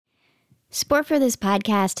Support for this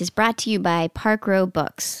podcast is brought to you by Park Row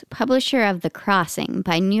Books, publisher of The Crossing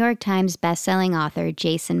by New York Times bestselling author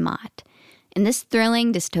Jason Mott. In this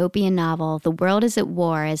thrilling dystopian novel, the world is at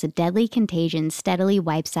war as a deadly contagion steadily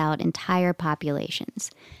wipes out entire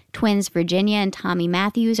populations. Twins Virginia and Tommy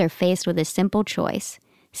Matthews are faced with a simple choice: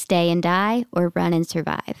 stay and die or run and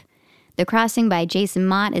survive. The Crossing by Jason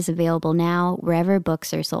Mott is available now wherever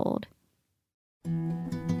books are sold.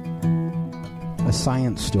 A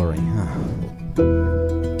science story, huh?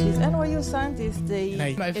 These NYU scientists,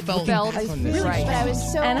 I felt right. I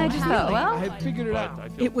was so And I just thought, well, I figured it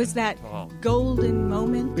out. it was that golden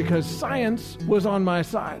moment. Because science was on my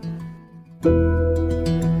side.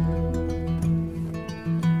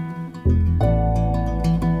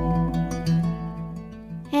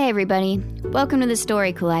 Hey everybody, welcome to the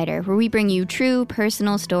Story Collider, where we bring you true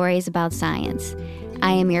personal stories about science.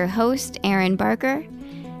 I am your host, Erin Barker,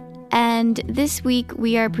 and this week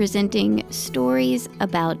we are presenting stories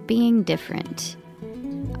about being different.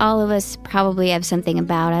 All of us probably have something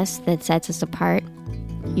about us that sets us apart.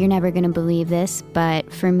 You're never going to believe this,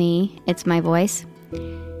 but for me, it's my voice.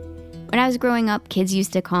 When I was growing up, kids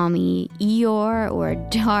used to call me Eeyore or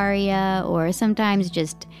Daria, or sometimes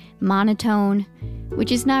just monotone,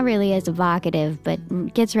 which is not really as evocative,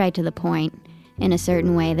 but gets right to the point in a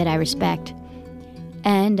certain way that I respect.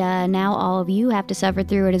 And now all of you have to suffer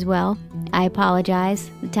through it as well. I apologize.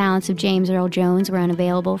 The talents of James Earl Jones were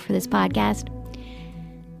unavailable for this podcast.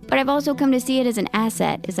 But I've also come to see it as an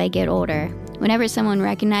asset as I get older. Whenever someone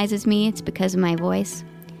recognizes me, it's because of my voice.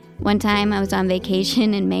 One time I was on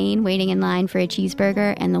vacation in Maine waiting in line for a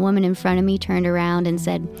cheeseburger, and the woman in front of me turned around and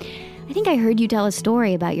said, "I think I heard you tell a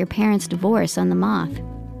story about your parents' divorce on The Moth."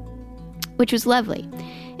 Which was lovely.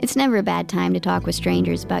 It's never a bad time to talk with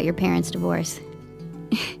strangers about your parents' divorce.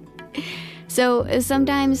 So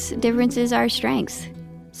sometimes differences are strengths.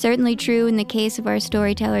 Certainly true in the case of our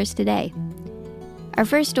storytellers today. Our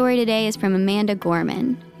first story today is from Amanda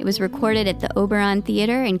Gorman. It was recorded at the Oberon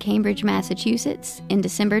Theater in Cambridge, Massachusetts in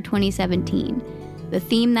December 2017. The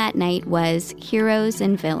theme that night was Heroes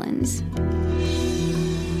and Villains.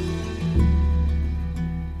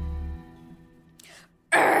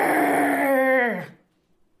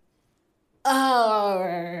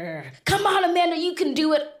 Come on, Amanda, you can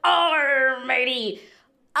do it. Matey.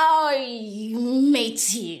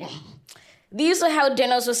 Matey. These are how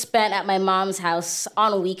dinners were spent at my mom's house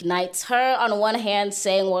on weeknights. Her, on one hand,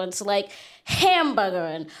 saying words like hamburger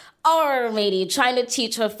and matey, trying to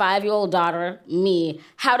teach her 5-year-old daughter, me,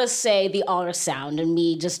 how to say the R sound, and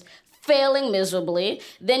me just failing miserably.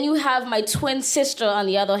 Then you have my twin sister, on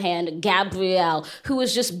the other hand, Gabrielle, who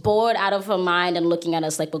was just bored out of her mind and looking at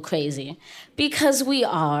us like we're crazy. Because we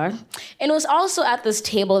are. And it was also at this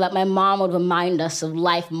table that my mom would remind us of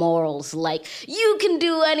life morals, like, you can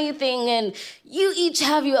do anything and you each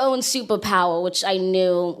have your own superpower, which I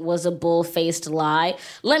knew was a bull-faced lie.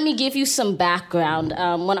 Let me give you some background.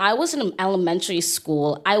 When I was in elementary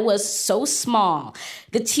school, I was so small.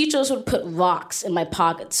 The teachers would put rocks in my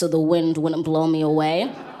pocket so the wind wouldn't blow me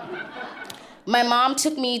away. My mom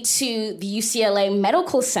took me to the UCLA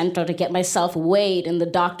Medical Center to get myself weighed, and the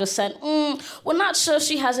doctor said, we're not sure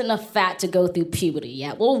she has enough fat to go through puberty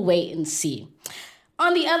yet. We'll wait and see.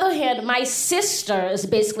 On the other hand, my sister is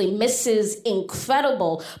basically Mrs.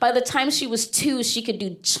 Incredible. By the time she was 2, she could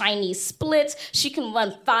do Chinese splits. She can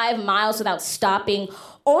run 5 miles without stopping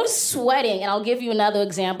or sweating. And I'll give you another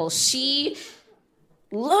example. She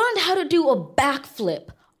learned how to do a backflip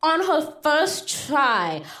on her first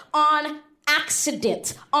try, on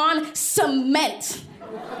accident, on cement.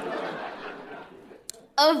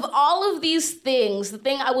 Of all of these things, the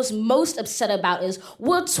thing I was most upset about is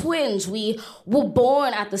we're twins. We were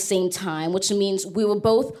born at the same time, which means we were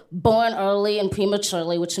both born early and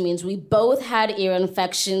prematurely, which means we both had ear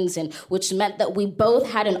infections, and which meant that we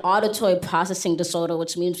both had an auditory processing disorder,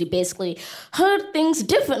 which means we basically heard things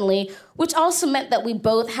differently, which also meant that we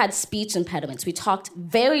both had speech impediments. We talked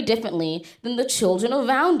very differently than the children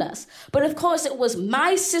around us. But of course, it was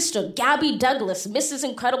my sister, Gabby Douglas, Mrs.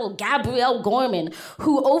 Incredible Gabrielle Gorman,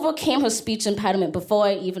 who overcame her speech impediment before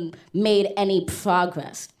I even made any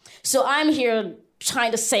progress. So I'm here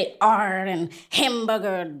trying to say R and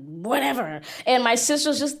hamburger, whatever. And my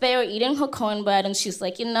sister's just there eating her cornbread, and she's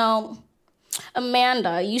like,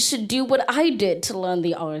 Amanda, you should do what I did to learn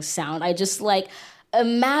the R sound. I just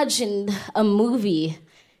imagined a movie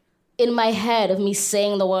in my head of me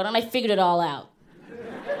saying the word, and I figured it all out.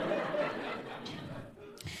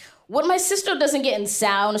 What my sister doesn't get in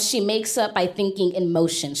sound, she makes up by thinking in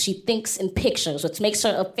motion. She thinks in pictures, which makes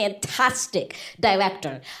her a fantastic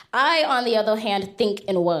director. I, on the other hand, think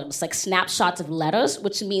in words, like snapshots of letters,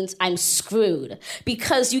 which means I'm screwed.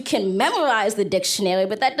 Because you can memorize the dictionary,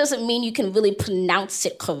 but that doesn't mean you can really pronounce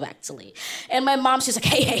it correctly. And my mom, she's like,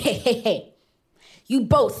 hey. You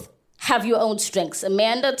both have your own strengths.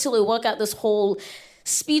 Amanda, till we work out this whole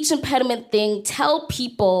speech impediment thing, tell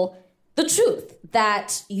people the truth,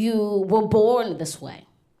 that you were born this way.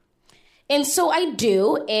 And so I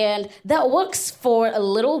do, and that works for a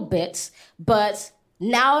little bit, but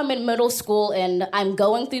now I'm in middle school and I'm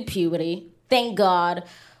going through puberty, thank God,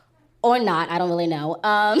 or not, I don't really know.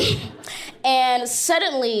 And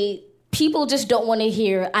suddenly, people just don't want to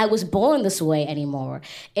hear I was born this way anymore.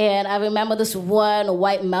 And I remember this one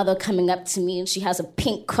white mother coming up to me, and she has a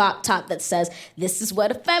pink crop top that says, "This is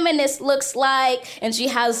what a feminist looks like." And she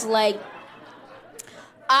has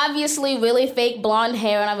obviously really fake blonde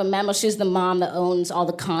hair, and I remember she's the mom that owns all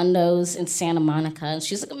the condos in Santa Monica. And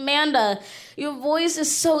she's like, "Amanda, your voice is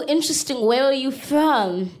so interesting. Where are you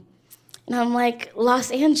from?" And I'm like,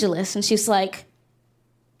 "Los Angeles." And she's like,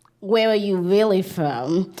 "Where are you really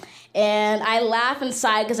from?" And I laugh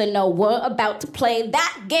inside because I know we're about to play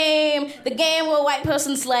that game, the game where a white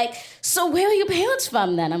person's like, "So where are your parents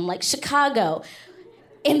from then?" I'm like, "Chicago."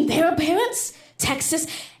 "And their parents?" "Texas."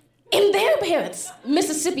 "And their parents?"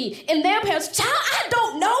 "Mississippi." "And their parents?" "Child, I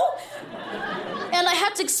don't know." And I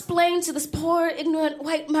had to explain to this poor, ignorant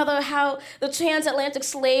white mother how the transatlantic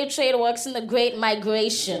slave trade works in the Great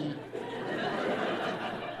Migration.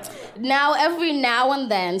 Now, every now and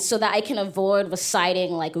then, so that I can avoid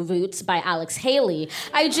reciting Roots by Alex Haley,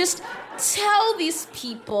 I just tell these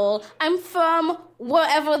people I'm from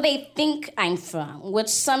wherever they think I'm from, which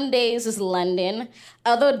some days is London,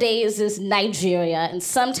 other days is Nigeria, and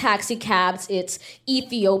some taxi cabs it's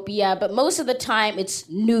Ethiopia, but most of the time it's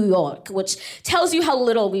New York, which tells you how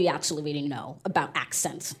little we actually really know about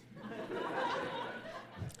accents.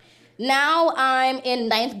 Now I'm in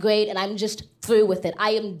 9th grade and I'm just through with it.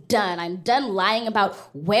 I am done. I'm done lying about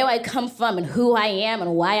where I come from and who I am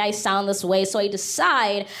and why I sound this way. So I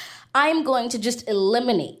decide I'm going to just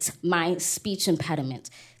eliminate my speech impediment.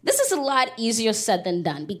 This is a lot easier said than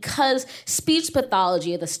done because speech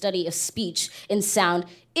pathology, or the study of speech and sound,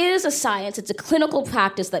 is a science. It's a clinical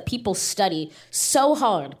practice that people study so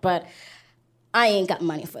hard, but I ain't got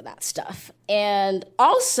money for that stuff. And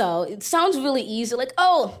also, it sounds really easy,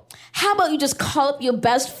 oh, how about you just call up your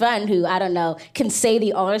best friend who, I don't know, can say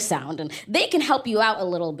the R sound, and they can help you out a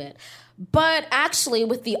little bit. But actually,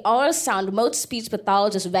 with the R sound, most speech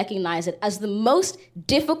pathologists recognize it as the most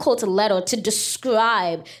difficult letter to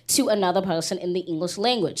describe to another person in the English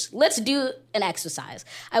language. Let's do an exercise.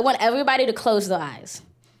 I want everybody to close their eyes.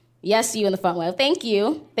 Yes, you in the front row. Thank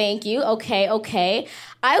you. Okay.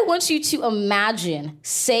 I want you to imagine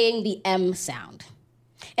saying the M sound.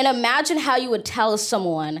 And imagine how you would tell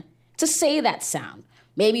someone to say that sound.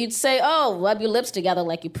 Maybe you'd say, "Oh, rub your lips together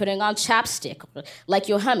like you're putting on chapstick," or like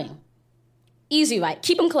you're humming. Easy, right?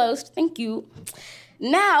 Keep them closed. Thank you.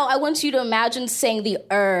 Now, I want you to imagine saying the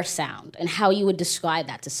sound and how you would describe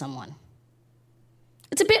that to someone.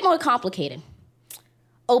 It's a bit more complicated.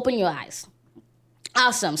 Open your eyes.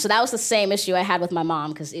 Awesome. So that was the same issue I had with my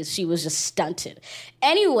mom because she was just stunted.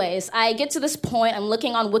 Anyways, I get to this point, I'm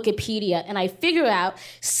looking on Wikipedia, and I figure out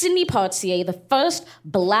Sidney Poitier, the first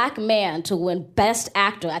black man to win Best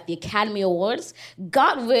Actor at the Academy Awards,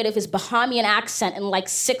 got rid of his Bahamian accent in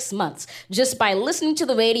 6 months just by listening to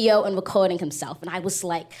the radio and recording himself. And I was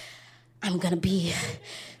like, I'm gonna be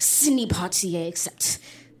Sidney Poitier, except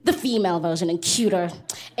the female version and cuter.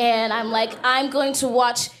 And I'm like, I'm going to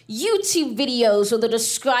watch YouTube videos where they're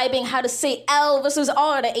describing how to say L versus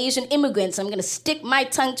R to Asian immigrants. I'm gonna stick my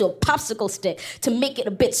tongue to a popsicle stick to make it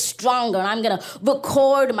a bit stronger. And I'm gonna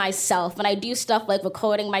record myself. And I do stuff like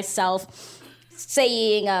recording myself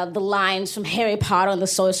saying the lines from Harry Potter and the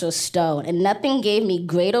Sorcerer's Stone. And nothing gave me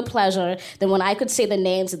greater pleasure than when I could say the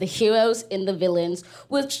names of the heroes and the villains,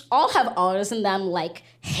 which all have R's in them, like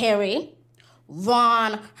Harry,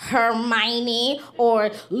 Ron, Hermione,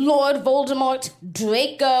 or Lord Voldemort,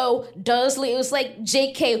 Draco, Dursley. It was like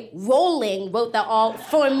J.K. Rowling wrote that all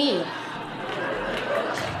for me.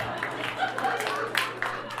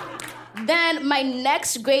 Then my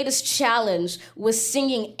next greatest challenge was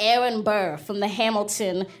singing Aaron Burr from the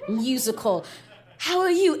Hamilton musical. how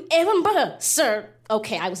are you, Aaron Burr? Sir,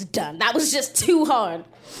 okay, I was done. That was just too hard.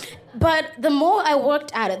 But the more I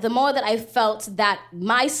worked at it, the more that I felt that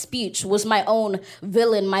my speech was my own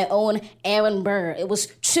villain, my own Aaron Burr. It was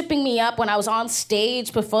tripping me up when I was on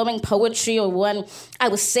stage performing poetry, or when I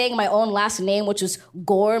was saying my own last name, which was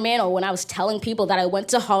Gorman, or when I was telling people that I went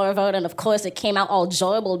to Harvard, and of course it came out all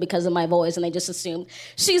jarbled because of my voice, and they just assumed,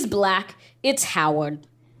 she's black, it's Howard.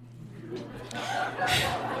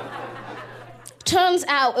 Turns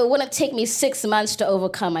out it wouldn't take me 6 months to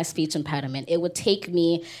overcome my speech impediment. It would take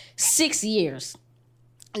me 6 years.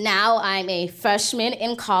 Now I'm a freshman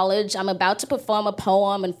in college. I'm about to perform a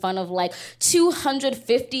poem in front of like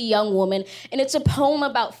 250 young women, and it's a poem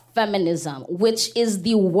about feminism, which is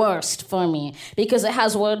the worst for me because it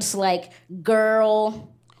has words like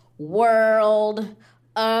girl, world,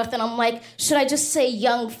 earth, and I'm like, should I just say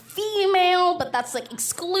young female? But that's like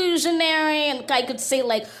exclusionary, and I could say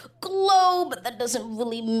like globe, but that doesn't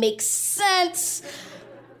really make sense.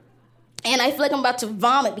 And I feel like I'm about to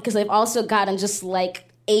vomit because I've also gotten just like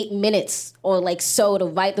 8 minutes or like so to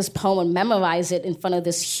write this poem and memorize it in front of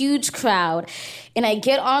this huge crowd. And I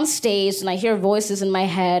get on stage and I hear voices in my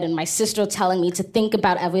head and my sister telling me to think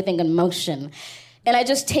about everything in motion. And I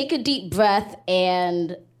just take a deep breath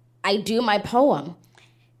and I do my poem.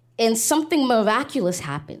 And something miraculous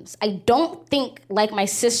happens. I don't think like my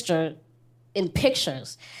sister in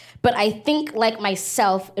pictures, but I think like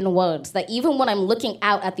myself in words, that even when I'm looking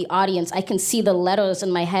out at the audience, I can see the letters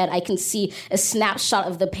in my head. I can see a snapshot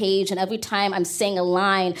of the page, and every time I'm saying a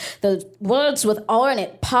line, the words with R in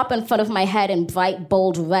it pop in front of my head in bright,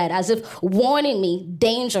 bold red, as if warning me,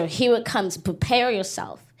 danger, here it comes, prepare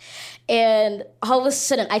yourself. And all of a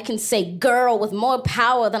sudden, I can say girl with more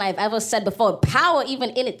power than I've ever said before. Power even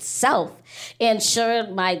in itself. And sure,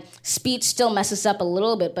 my speech still messes up a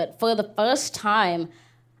little bit, but for the first time,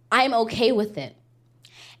 I'm okay with it.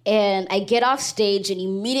 And I get off stage and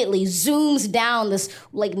immediately zooms down this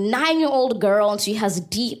like 9-year-old girl, and she has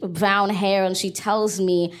deep brown hair, and she tells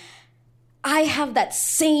me, I have that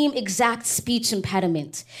same exact speech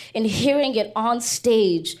impediment. And hearing it on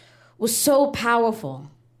stage was so powerful.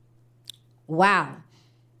 Wow.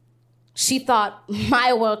 She thought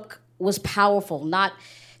my work was powerful, not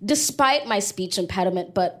despite my speech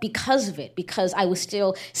impediment, but because of it, because I was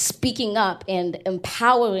still speaking up and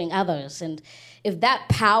empowering others. And if that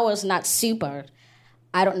power is not super,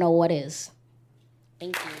 I don't know what is.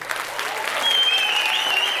 Thank you.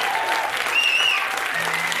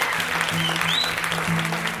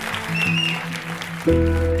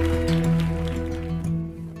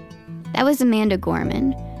 That was Amanda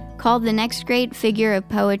Gorman. Called the next great figure of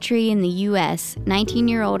poetry in the U.S.,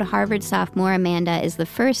 19-year-old Harvard sophomore Amanda is the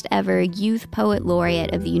first ever Youth Poet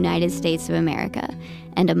Laureate of the United States of America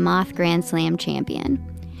and a Moth Grand Slam champion.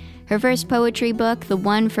 Her first poetry book, The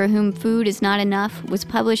One for Whom Food Is Not Enough, was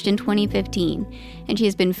published in 2015, and she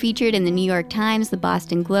has been featured in the New York Times, the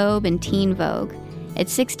Boston Globe, and Teen Vogue. At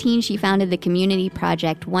 16, she founded the community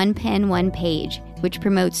project One Pen, One Page, which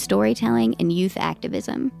promotes storytelling and youth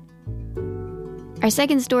activism. Our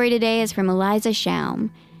second story today is from Eliza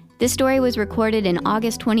Schaum. This story was recorded in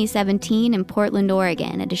August 2017 in Portland,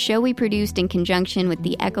 Oregon, at a show we produced in conjunction with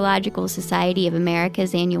the Ecological Society of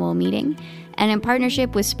America's annual meeting and in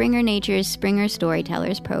partnership with Springer Nature's Springer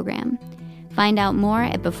Storytellers program. Find out more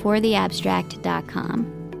at beforetheabstract.com.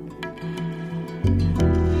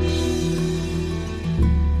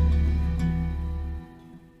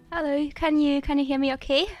 Hello, can you hear me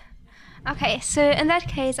okay? Okay, so in that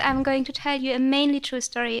case, I'm going to tell you a mainly true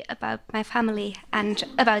story about my family and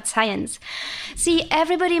about science. See,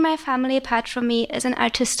 everybody in my family, apart from me, is an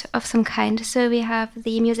artist of some kind. So we have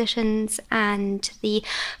the musicians and the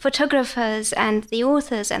photographers and the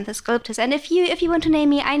authors and the sculptors. And if you want to name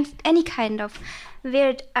me any kind of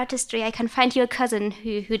weird artistry, I can find you a cousin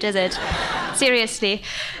who does it. Seriously.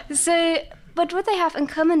 So, but what they have in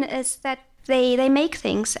common is that They make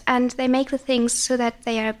things, and they make the things so that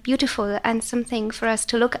they are beautiful and something for us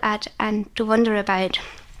to look at and to wonder about.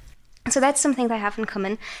 So that's something they have in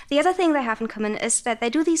common. The other thing they have in common is that they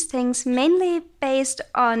do these things mainly based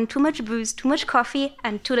on too much booze, too much coffee,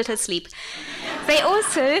 and too little sleep. They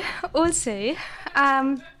also,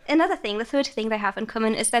 another thing, the third thing they have in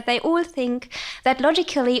common is that they all think that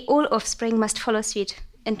logically all offspring must follow suit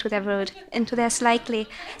into their world, into their slightly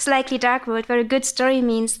dark world, where a good story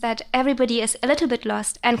means that everybody is a little bit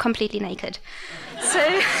lost and completely naked.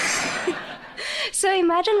 So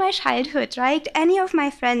imagine my childhood, right? Any of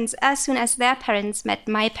my friends, as soon as their parents met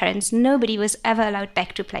my parents, nobody was ever allowed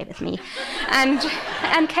back to play with me. And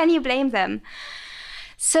can you blame them?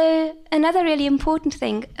 So another really important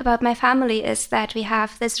thing about my family is that we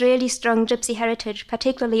have this really strong gypsy heritage,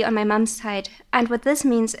 particularly on my mum's side. And what this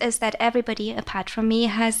means is that everybody, apart from me,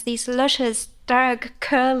 has these luscious, dark,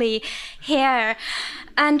 curly hair.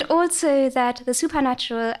 And also that the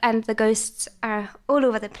supernatural and the ghosts are all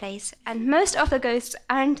over the place. And most of the ghosts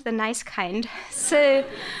aren't the nice kind. So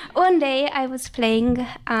one day I was playing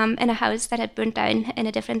in a house that had burnt down in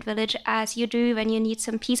a different village, as you do when you need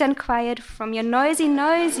some peace and quiet from your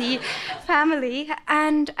noisy family.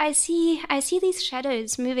 And I see these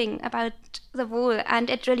shadows moving about the wall, and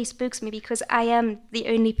it really spooks me because I am the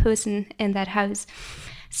only person in that house.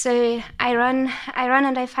 So I run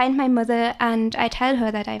and I find my mother and I tell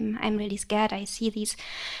her that I'm really scared. I see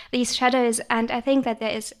these shadows and I think that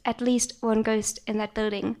there is at least one ghost in that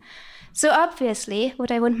building. So obviously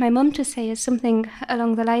what I want my mum to say is something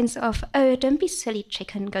along the lines of, "Oh, don't be silly,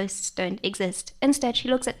 chicken, ghosts don't exist." Instead she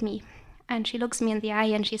looks at me and she looks me in the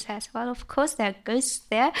eye and she says, "Well, of course there are ghosts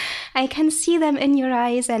there. I can see them in your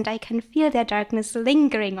eyes and I can feel their darkness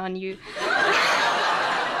lingering on you."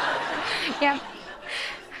 Yeah.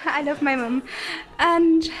 I love my mum.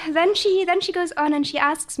 And then she goes on and she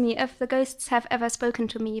asks me if the ghosts have ever spoken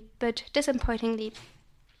to me, but disappointingly,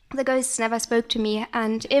 the ghosts never spoke to me,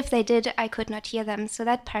 and if they did, I could not hear them. So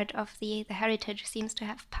that part of the heritage seems to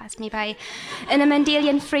have passed me by in a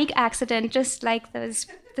Mendelian freak accident, just like this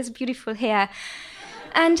beautiful hair.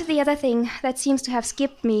 And the other thing that seems to have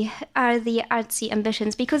skipped me are the artsy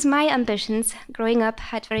ambitions, because my ambitions growing up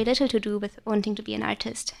had very little to do with wanting to be an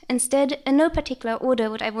artist. Instead, in no particular order,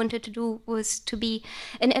 what I wanted to do was to be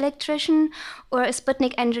an electrician or a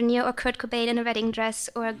Sputnik engineer or Kurt Cobain in a wedding dress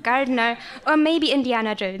or a gardener or maybe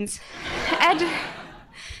Indiana Jones.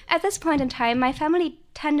 At this point in time, my family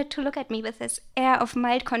tended to look at me with this air of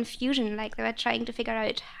mild confusion, like they were trying to figure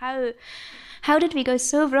out how did we go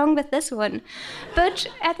so wrong with this one? But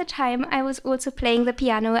at the time, I was also playing the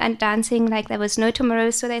piano and dancing like there was no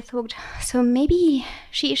tomorrow, so they thought, so maybe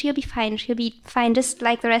she'll be fine. She'll be fine just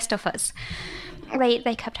like the rest of us.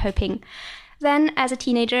 They kept hoping. Then, as a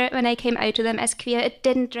teenager, when I came out to them as queer, it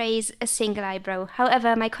didn't raise a single eyebrow.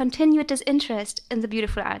 However, my continued disinterest in the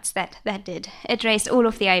beautiful arts, that did. It raised all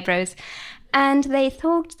of the eyebrows. And they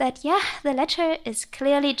thought that, yeah, the lecture is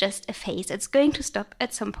clearly just a phase. It's going to stop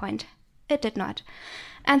at some point. It did not.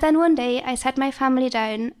 And then one day I sat my family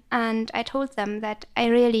down and I told them that I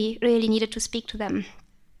really, really needed to speak to them.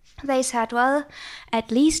 They said, "Well,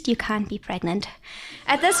 at least you can't be pregnant."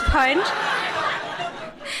 At this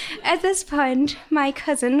point, my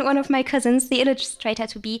cousin, one of my cousins, the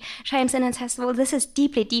illustrator-to-be, chimes in and says, "Well, this is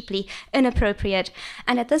deeply, deeply inappropriate."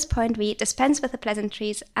 And at this point, we dispense with the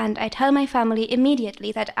pleasantries, and I tell my family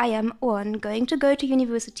immediately that I am, 1, going to go to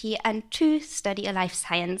university, and 2, study a life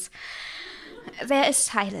science. There is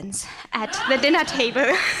silence at the dinner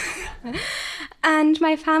table. And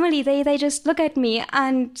my family, they just look at me,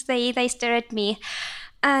 and they stare at me.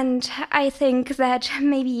 And I think that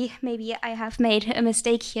maybe I have made a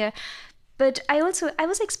mistake here. But I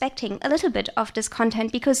was expecting a little bit of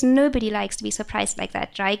discontent because nobody likes to be surprised like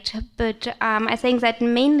that, right? But I think that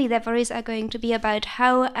mainly their worries are going to be about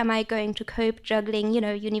how am I going to cope juggling,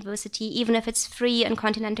 university, even if it's free in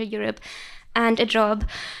continental Europe, and a job,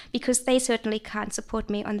 because they certainly can't support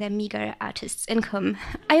me on their meager artist's income.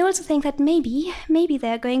 I also think that maybe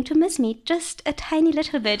they're going to miss me just a tiny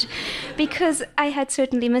little bit, because I had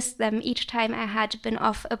certainly missed them each time I had been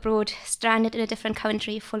off abroad, stranded in a different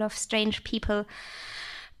country full of strange people.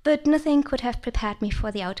 But nothing could have prepared me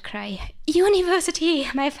for the outcry. "University!"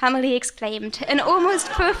 my family exclaimed, in almost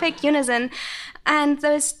perfect unison, and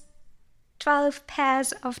those 12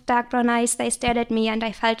 pairs of dark brown eyes, they stared at me, and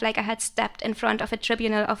I felt like I had stepped in front of a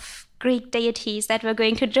tribunal of Greek deities that were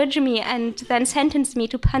going to judge me and then sentence me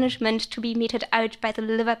to punishment to be meted out by the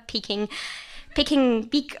liver-picking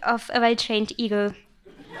beak of a well-trained eagle.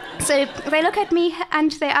 So they look at me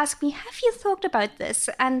and they ask me, "Have you thought about this?"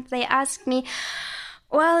 And they ask me,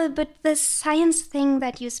 "Well, but the science thing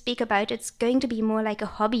that you speak about, it's going to be more like a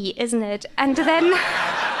hobby, isn't it?" And then...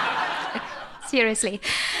 Seriously.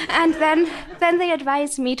 And then they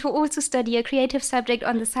advised me to also study a creative subject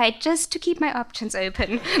on the side just to keep my options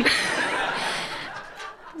open.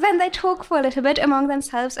 Then they talk for a little bit among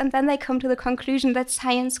themselves, and then they come to the conclusion that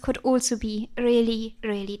science could also be really,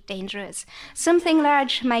 really dangerous. Something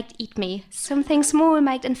large might eat me. Something small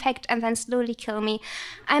might infect and then slowly kill me.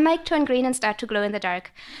 I might turn green and start to glow in the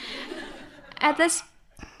dark. At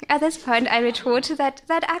this point, I retort that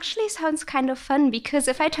actually sounds kind of fun, because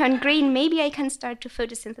if I turn green, maybe I can start to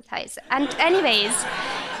photosynthesize. And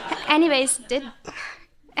anyways,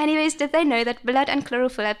 did they know that blood and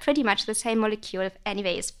chlorophyll are pretty much the same molecule?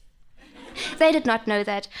 Anyways. They did not know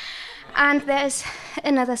that. And there's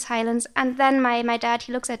another silence. And then my dad,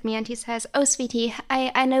 he looks at me and he says, "Oh, sweetie,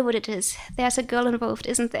 I know what it is. There's a girl involved,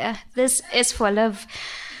 isn't there? This is for love."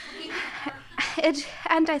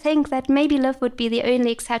 And I think that maybe love would be the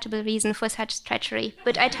only acceptable reason for such treachery.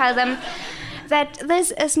 But I tell them that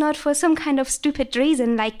this is not for some kind of stupid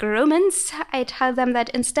reason like romance. I tell them that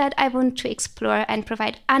instead I want to explore and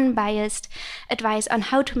provide unbiased advice on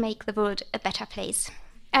how to make the world a better place.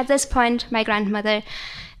 At this point, my grandmother,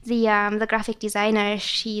 the graphic designer,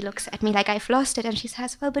 she looks at me like I've lost it and she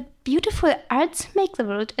says, "Well, but beautiful arts make the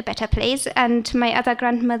world a better place." And my other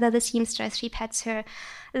grandmother, the seamstress, she pats her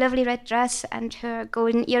lovely red dress and her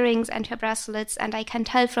golden earrings and her bracelets, and I can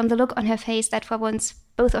tell from the look on her face that for once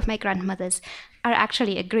both of my grandmothers are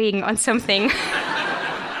actually agreeing on something.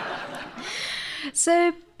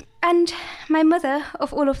 And my mother,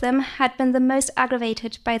 of all of them, had been the most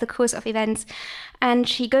aggravated by the course of events. And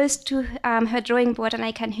she goes to her drawing board and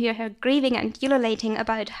I can hear her grieving and ululating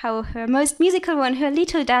about how her most musical one, her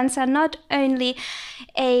little dancer, not only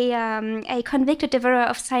a convicted devourer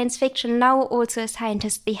of science fiction, now also a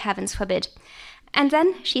scientist, the heavens forbid. And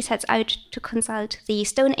then she sets out to consult the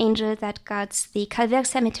stone angel that guards the Calvaire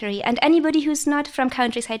cemetery. And anybody who's not from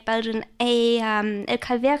countryside Belgium, a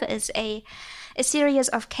Calvaire is a series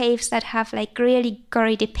of caves that have like really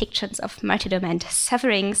gory depictions of martyrdom and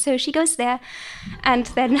suffering. So she goes there and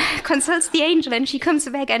then consults the angel, and she comes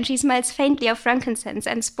back and she smells faintly of frankincense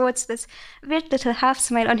and sports this weird little half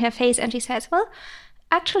smile on her face, and she says, "Well,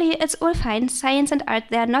 actually it's all fine. Science and art,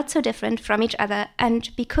 they are not so different from each other, and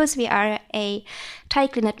because we are a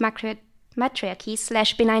tightly knit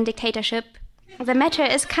matriarchy / benign dictatorship, the matter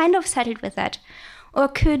is kind of settled with that. Or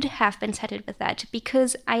could have been settled with that,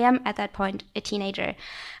 because I am at that point a teenager.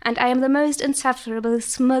 And I am the most insufferable,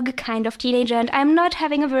 smug kind of teenager, and I'm not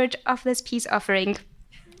having a word of this peace offering."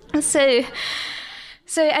 So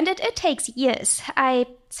and it takes years. I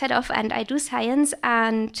set off and I do science,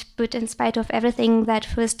 but in spite of everything that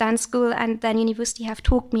first dance school and then university have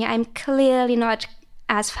taught me, I'm clearly not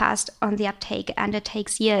as fast on the uptake, and it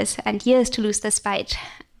takes years and years to lose the spite.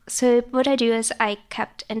 So what I do is I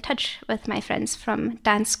kept in touch with my friends from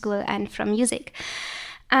dance school and from music.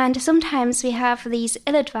 And sometimes we have these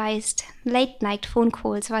ill-advised late-night phone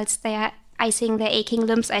calls whilst they are icing their aching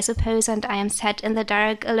limbs, I suppose, and I am sat in the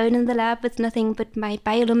dark, alone in the lab with nothing but my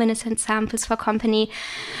bioluminescent samples for company.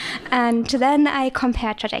 And then I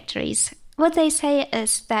compare trajectories. What they say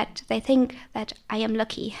is that they think that I am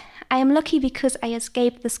lucky. I am lucky because I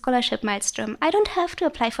escaped the scholarship maelstrom. I don't have to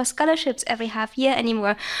apply for scholarships every half year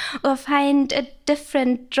anymore or find a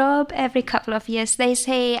different job every couple of years. They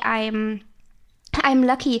say I'm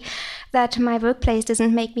lucky that my workplace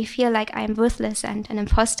doesn't make me feel like I'm worthless and an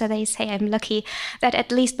imposter. They say I'm lucky that at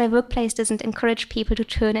least my workplace doesn't encourage people to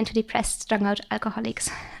turn into depressed, strung-out alcoholics.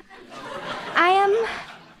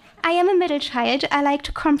 I am a middle child. I like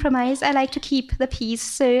to compromise. I like to keep the peace.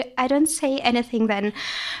 So I don't say anything then.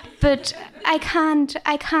 But I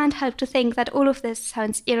can't help to think that all of this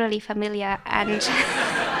sounds eerily familiar. And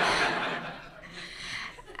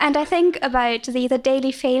and I think about the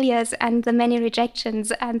daily failures and the many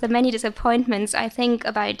rejections and the many disappointments. I think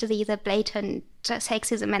about the blatant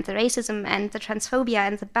sexism and the racism and the transphobia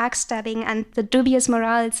and the backstabbing and the dubious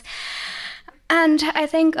morals. And I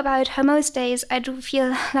think about how most days I do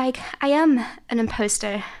feel like I am an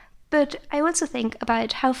imposter. But I also think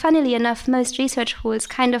about how, funnily enough, most research halls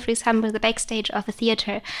kind of resemble the backstage of a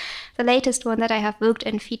theater. The latest one that I have worked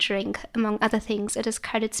in featuring, among other things, a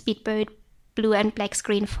discarded speedboat, blue and black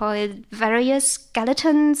screen foil, various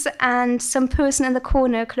skeletons, and some person in the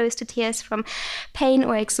corner close to tears from pain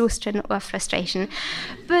or exhaustion or frustration.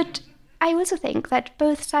 But I also think that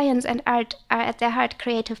both science and art are at their heart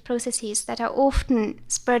creative processes that are often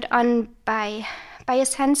spurred on by a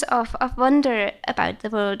sense of wonder about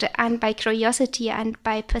the world, and by curiosity, and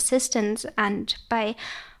by persistence, and by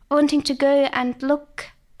wanting to go and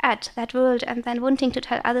look at that world and then wanting to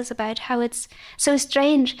tell others about how it's so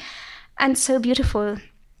strange and so beautiful.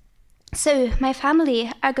 So my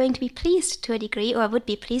family are going to be pleased to a degree, or would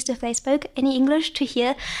be pleased if they spoke any English, to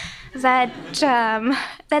hear that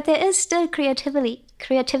there is still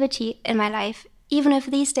creativity in my life, even if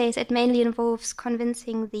these days it mainly involves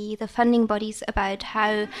convincing the funding bodies about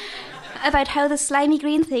how the slimy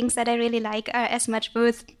green things that I really like are as much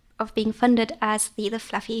worth of being funded as the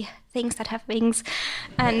fluffy things that have wings.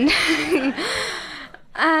 And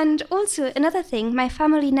And also, another thing, my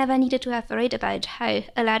family never needed to have worried about how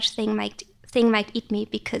a large thing might thing might eat me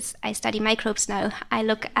because I study microbes now. I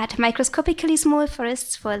look at microscopically small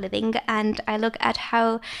forests for a living, and I look at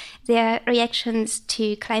how their reactions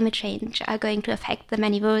to climate change are going to affect the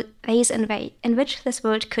many ways in which this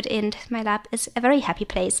world could end. My lab is a very happy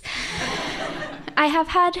place. I have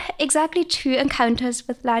had exactly 2 encounters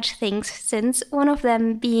with large things since, one of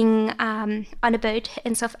them being on a boat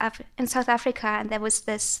in South Africa, and there was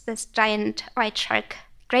this giant white shark,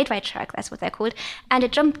 great white shark, that's what they're called, and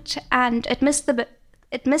it jumped and it missed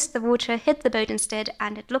the water, hit the boat instead,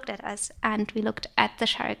 and it looked at us, and we looked at the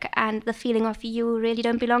shark, and the feeling of you really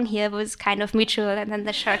don't belong here was kind of mutual, and then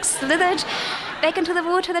the shark slithered back into the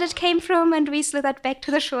water that it came from, and we slithered back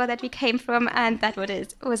to the shore that we came from, and that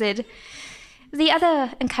was it. The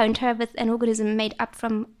other encounter with an organism made up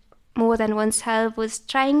from more than one cell was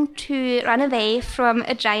trying to run away from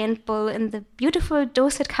a giant bull in the beautiful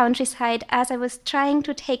Dorset countryside as I was trying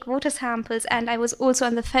to take water samples, and I was also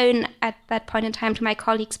on the phone at that point in time to my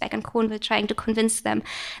colleagues back in Cornwall trying to convince them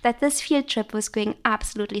that this field trip was going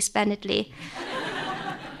absolutely splendidly.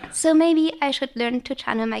 So maybe I should learn to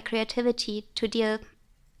channel my creativity to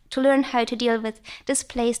learn how to deal with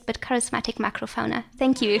displaced but charismatic macrofauna.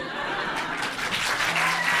 Thank you.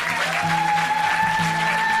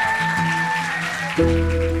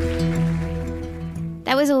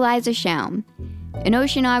 That was Eliza Schaum. An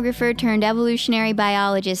oceanographer turned evolutionary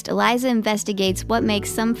biologist, Eliza investigates what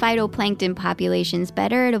makes some phytoplankton populations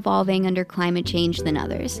better at evolving under climate change than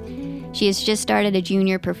others. She has just started a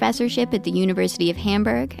junior professorship at the University of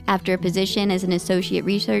Hamburg after a position as an associate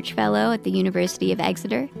research fellow at the University of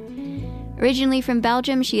Exeter. Originally from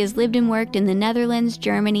Belgium, she has lived and worked in the Netherlands,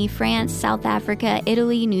 Germany, France, South Africa,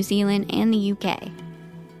 Italy, New Zealand, and the UK.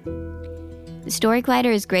 The Story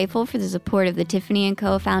Collider is grateful for the support of the Tiffany &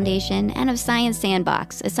 Co. Foundation and of Science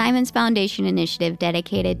Sandbox, a Simons Foundation initiative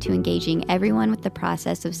dedicated to engaging everyone with the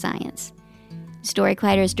process of science. The Story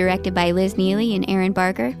Collider is directed by Liz Neely and Aaron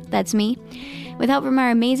Barker, that's me, with help from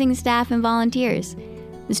our amazing staff and volunteers.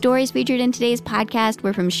 The stories featured in today's podcast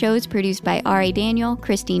were from shows produced by R.A. Daniel,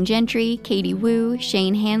 Christine Gentry, Katie Wu,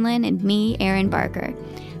 Shane Hanlon, and me, Aaron Barker.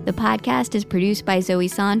 The podcast is produced by Zoe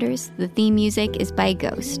Saunders. The theme music is by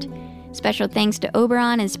Ghost. Special thanks to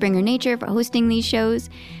Oberon and Springer Nature for hosting these shows,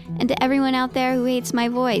 and to everyone out there who hates my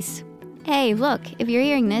voice. Hey, look, if you're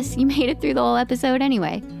hearing this, you made it through the whole episode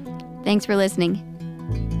anyway. Thanks for listening.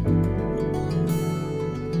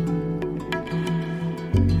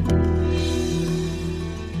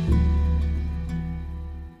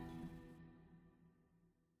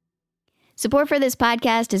 Support for this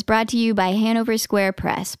podcast is brought to you by Hanover Square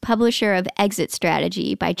Press, publisher of Exit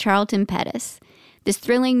Strategy by Charlton Pettis. This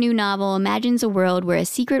thrilling new novel imagines a world where a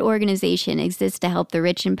secret organization exists to help the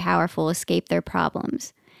rich and powerful escape their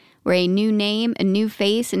problems, where a new name, a new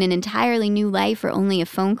face, and an entirely new life are only a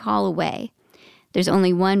phone call away. There's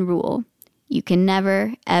only one rule. You can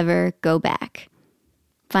never, ever go back.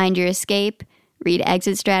 Find your escape. Read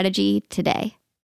Exit Strategy today.